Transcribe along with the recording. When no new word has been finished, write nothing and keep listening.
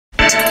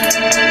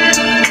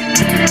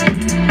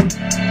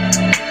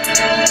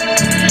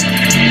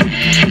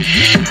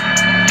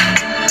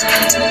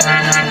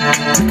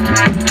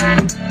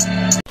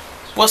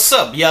What's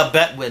up? Y'all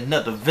back with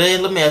another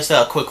video. Let me ask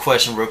y'all a quick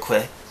question real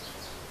quick.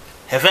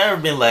 Have you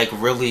ever been like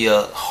really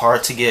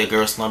hard to get a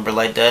girl's number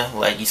like that?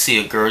 Like you see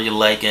a girl you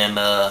like and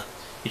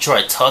you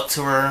try to talk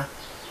to her,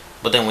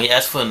 but then when you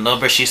ask for a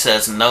number she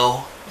says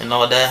no and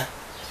all that?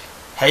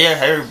 Have you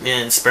ever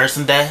been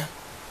experiencing that?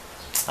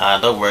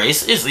 Don't worry,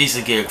 it's easy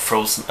to get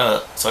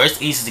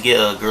it's easy to get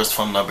a girl's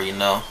phone number, you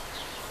know.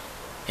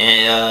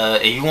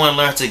 And if you want to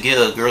learn to get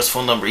a girl's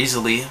phone number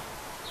easily,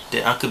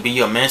 then I could be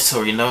your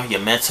mentor, you know, your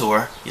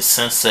mentor, your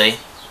sensei.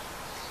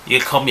 You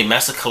can call me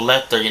Master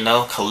Collector, you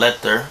know,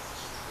 collector.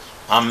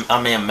 I'm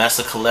a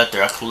master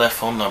collector. I collect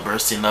phone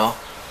numbers, you know.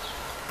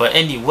 But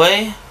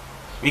anyway,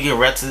 we get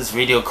right to this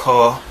video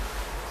called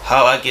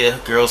How I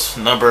Get Girls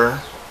Number.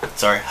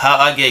 Sorry, How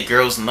I Get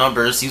Girls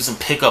Numbers Using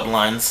Pickup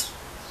Lines.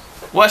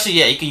 Well, actually,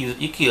 yeah,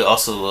 you can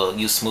also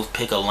use smooth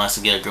pickup lines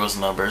to get girls'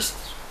 numbers.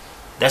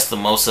 That's the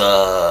most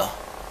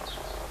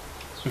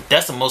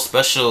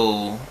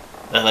special,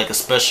 like a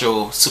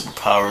special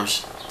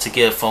superpowers to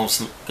get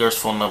girls'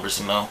 phone numbers,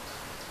 you know.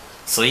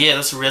 So yeah,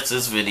 let's read to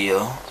this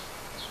video.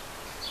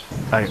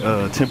 Like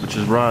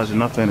temperatures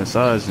rising, I'm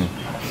fantasizing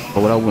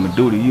or what I want to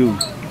do to you.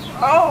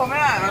 Oh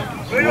man.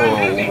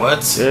 Whoa,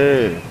 what?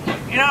 Yeah.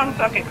 You know I'm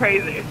fucking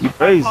crazy. You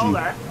crazy?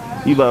 Bipolar.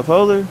 You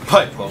bipolar?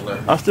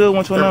 Bipolar. I still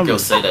want your number. Girl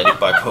say that he's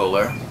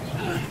bipolar.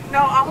 No,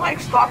 I'm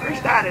like stalker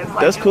status. Like,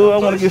 that's cool. I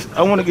want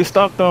to get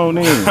stalked on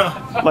then.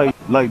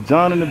 like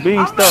John and the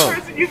Beanstalk. I'm the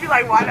person you'd be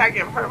like, why did I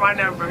give her my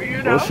number?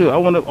 You know? Well, shit.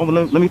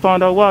 Let me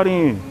find out why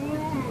then.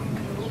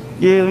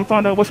 Yeah, let me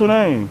find out what's your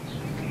name.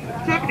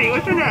 Tiffany,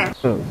 what's your name?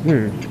 Oh,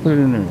 here, put it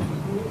in there.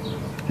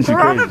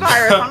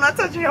 Coronavirus. I'm not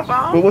touching your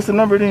phone. Well, what's the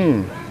number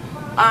then?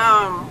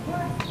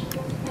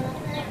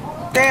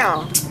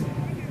 Damn.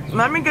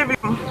 Let me give you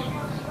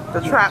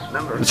the trap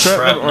number. The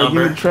trap number? Or give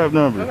me the trap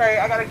number. Okay,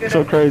 I gotta get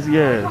so crazy,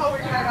 yeah. I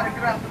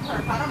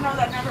don't know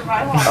that number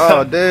by heart.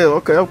 Oh, damn.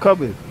 Okay, I'm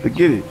coming to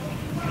get it.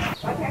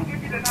 I can't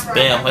give you the number.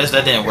 Damn,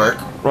 that didn't work.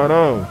 Right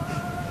on.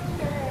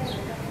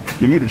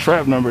 Give me the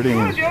trap number then. You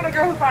want to deal with a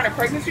girl who found a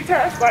pregnancy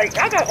test? Like,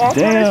 I got all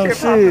damn kinds of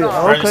shit popping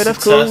off. Okay,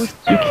 that's cool.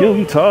 You cute,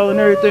 you tall and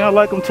everything. I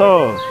like them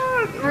tall.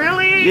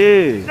 Really?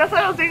 Yeah. That's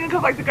what I was thinking,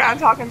 because like the guy I'm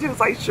talking to is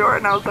like short,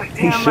 and I was like,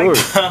 damn, he's short.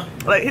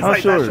 Like he's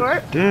like that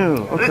short.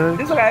 Damn. Okay.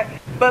 It's okay.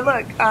 But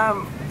look,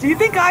 do you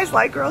think guys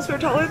like girls who are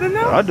taller than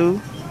them? I do.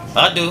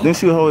 I do. Let me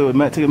see what hold it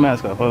with take a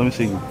mask off. Let me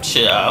see.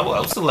 Shit,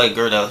 I still like a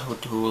girl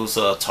who was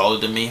taller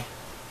than me.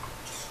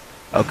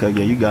 Okay,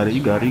 yeah, you got it. I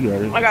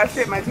got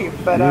shit in my teeth,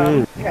 but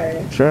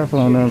okay. Trap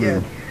phone number.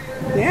 Yeah.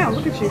 Damn,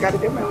 look at you, got a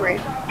good memory.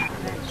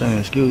 Damn,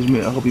 excuse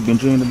me. I hope you've been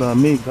dreaming about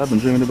me, because I've been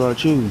dreaming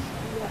about you.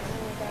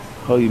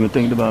 Hope you've been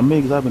thinking about me,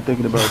 because I've been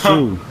thinking about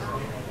you.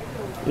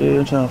 Yeah,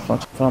 I'm trying to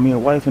find me a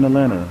wife in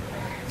Atlanta.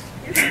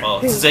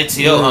 Oh, this is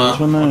ATO, huh? What's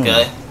your name?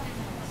 Okay.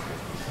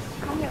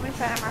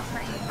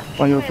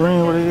 Find your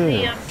friend? What it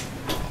is?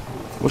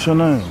 What's your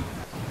name?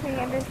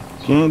 Candace.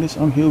 Candace?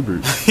 I'm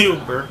Hubert.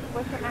 Hubert.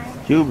 What's your name?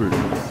 Hubert.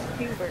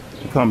 Hubert.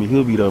 You call me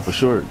Hubie though for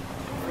short.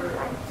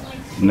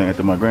 Named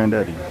after my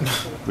granddaddy.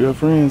 Where your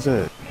friends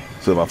at?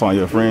 So if I find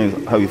your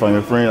friends, how you find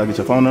your friend? I get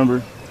your phone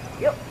number?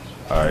 Yep.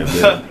 Alright,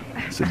 bet.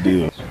 It's a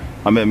deal.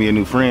 I met me a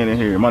new friend in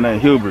here. My name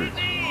Hubert.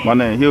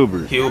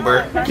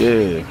 Hubert.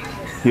 Yeah.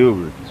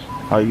 Hubert.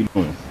 How you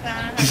doing?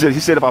 She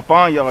said if I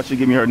find y'all, she'd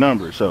give me her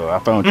number. So I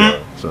found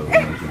y'all. So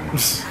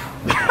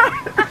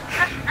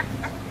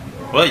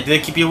well, you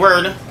did keep your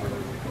word. You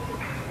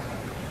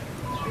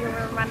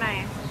remember my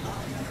name?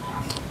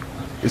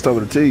 It starts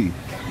with a T.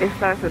 It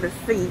starts with a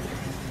C.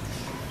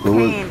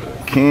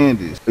 Candace.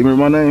 Candace. You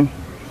remember my name?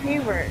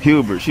 Hubert.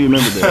 Hubert. She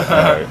remembered that.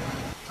 Alright.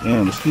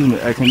 Damn, excuse me.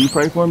 Hey, can you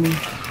pray for me?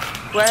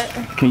 What?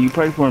 Can you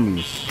pray for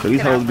me? Cause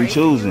these hoes be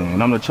choosing,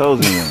 and I'm the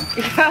chosen one.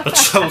 The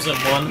chosen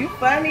one. You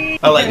funny.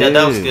 I like that. Yeah.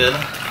 That was good.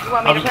 You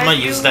want me to I'm gonna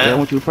use that. Yeah, I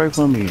want you to pray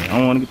for me. I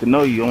want to get to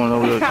know you. I want to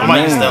know your I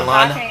might use name. that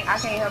line. I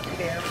can't help you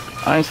there.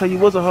 I ain't say you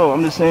was a hoe.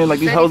 I'm just saying like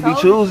these These hoes be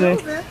hoes choosing,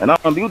 be choosing. and I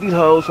want to be with these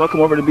hoes, so I come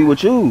over to be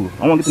with you.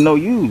 I want to get to know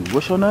you.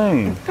 What's your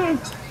name?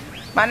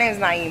 My name's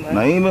Naima.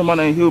 Naima. My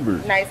name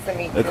Hubert. Nice to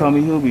meet you. They call me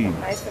Hubie.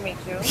 Nice to meet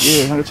you.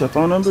 Yeah, can I get your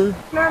phone number?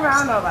 No, I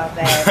don't know about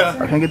that.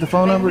 I can't get the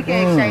phone number. We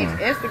can Damn.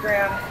 exchange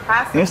Instagram.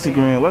 Possibly.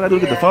 Instagram. What I gotta do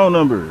to get the phone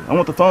number? I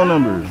want the phone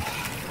number.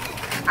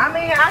 I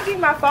mean, I'll give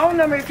you my phone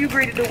number if you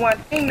agree to do one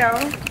thing, though.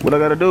 What I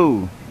gotta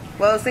do?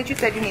 Well, since you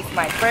said you need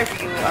somebody to pray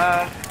for you,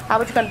 how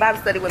about you come to Bible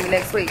study with me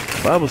next week?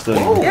 Bible study.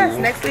 Yes,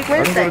 next week I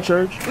Wednesday. can go to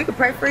church. We can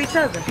pray for each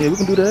other. Yeah, we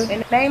can do that. In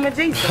the name of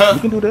Jesus. We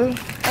can do that.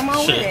 Come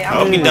on Shit, with it.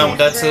 I'll be down with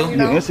that too. You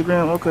know? Yeah,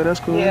 Instagram. Okay, that's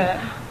cool. Yeah.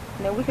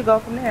 And then we could go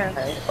from there.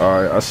 All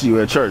right, I'll see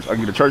you at church. I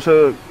get a church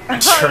hug.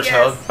 Church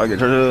hug. I get a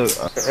church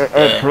hug.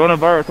 Hey,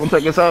 coronavirus, don't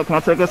take us out. Can I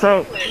take us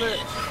out?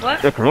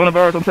 What? If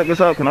coronavirus, don't take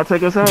us out. Can I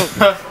take us out?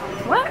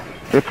 What?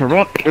 If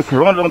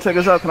corona don't take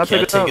us out, can I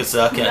take Can't us take out? us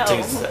out. Can't take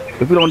us out.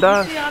 If we don't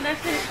die? See all that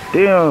shit?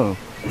 Damn.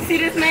 You see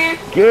this man?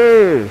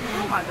 Yeah.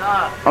 Oh my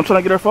God. I'm trying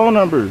to get her phone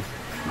number.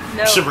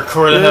 No. Should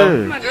record it.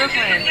 Him. My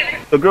girlfriend.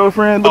 The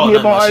girlfriend, look me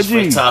up on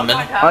IG. Timing.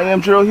 I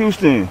am Gerald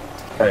Houston.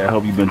 Hey, I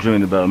hope you've been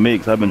dreaming about me,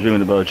 because I've been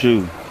dreaming about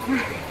you.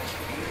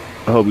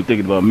 I hope you're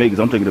thinking about me, because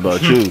I'm thinking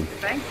about you.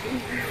 Thank you.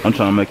 I'm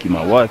trying to make you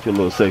my wife, your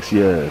little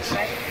sexy ass.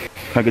 Can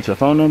I get your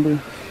phone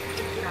number?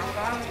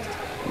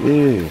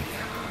 Yeah.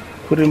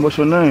 Put in, what's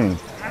your name?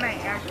 My name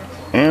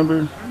Amber.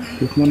 Amber?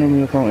 Put my number in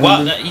your phone, Wow,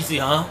 Amber. that easy,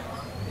 huh?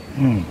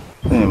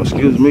 Damn,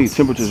 excuse me,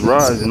 temperature's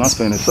rising. I'm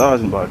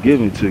fantasizing about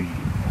giving it to you.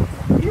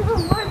 You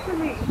don't want to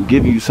me.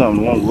 Giving you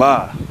something that won't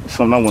lie.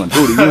 Something I want to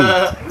do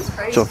to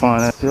you. So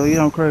fine ass. Hell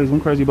yeah, I'm crazy.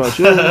 I'm crazy about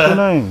you. What's your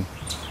name?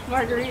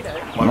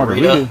 Margarita.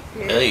 Margarita?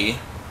 Hey.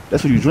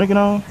 That's what you drinking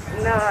on?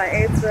 No,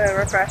 it's a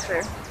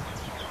refresher.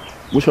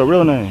 What's your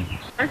real name?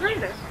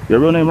 Margarita. Your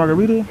real name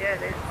Margarita? Yeah,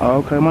 it is. Oh,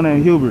 okay, my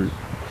name Hubert.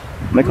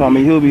 They call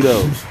me Hubie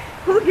though.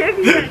 Who gave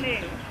you that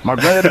name? My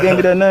granddaddy gave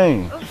me that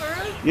name. Oh,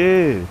 for real?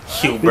 Yeah. You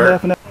Hubert.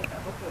 laughing at?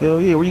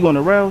 Hell yeah. Where you going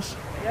to Rouse?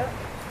 Yep.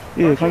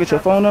 Yeah, can I get your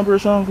phone number or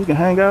something? We can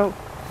hang out.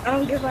 I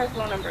don't give my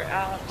phone number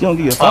out. You don't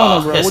give your phone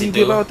number out. yes What do you you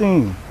give do. out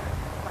then?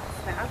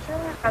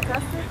 Snapchat? I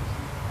tested?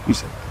 You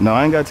said, no,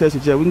 I ain't got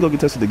tested yet. We can go get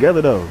tested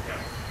together though.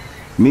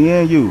 Me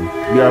and you.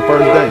 Be our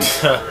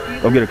first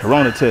date. Go get a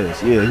corona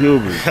test. Yeah,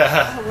 Hubert.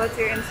 What's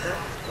your Insta?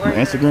 My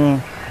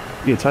Instagram?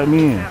 Yeah, type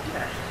me in.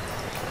 Snapchat.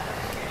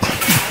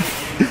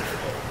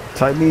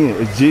 Type me in.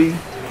 It's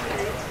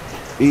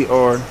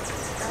GERALD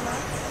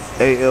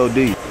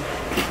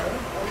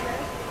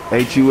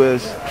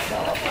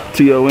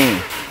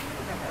HUSTON.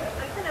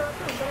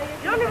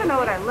 You don't even know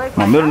what I look like.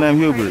 My middle name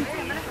Hubert.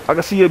 I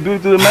can see your beauty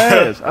through the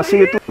mask. I see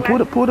it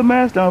through. Pull the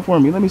mask down for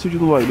me. Let me see what you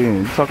look like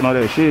then. You talking all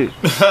that shit.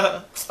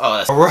 Oh,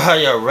 that's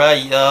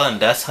alright, y'all, and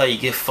that's how you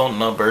get phone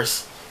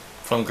numbers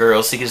from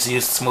girls. You can just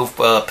use smooth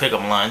pickup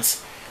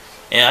lines.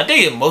 And I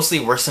think it mostly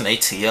works in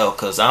ATL,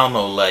 because I don't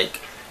know, like,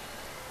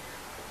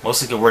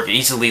 mostly could work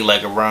easily,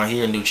 like, around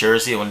here in New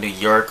Jersey or New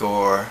York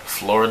or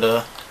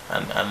Florida.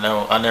 I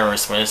know, I never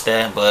experienced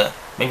that, but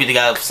maybe they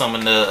got some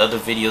in the other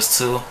videos,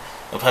 too,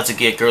 of how to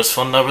get girls'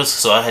 phone numbers,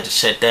 so I had to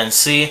check that and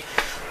see.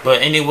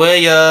 But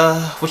anyway,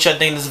 what y'all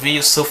think of this video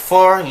so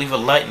far? Leave a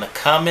like and a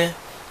comment.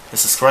 And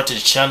subscribe to the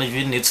channel if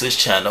you're new to this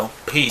channel.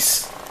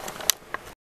 Peace.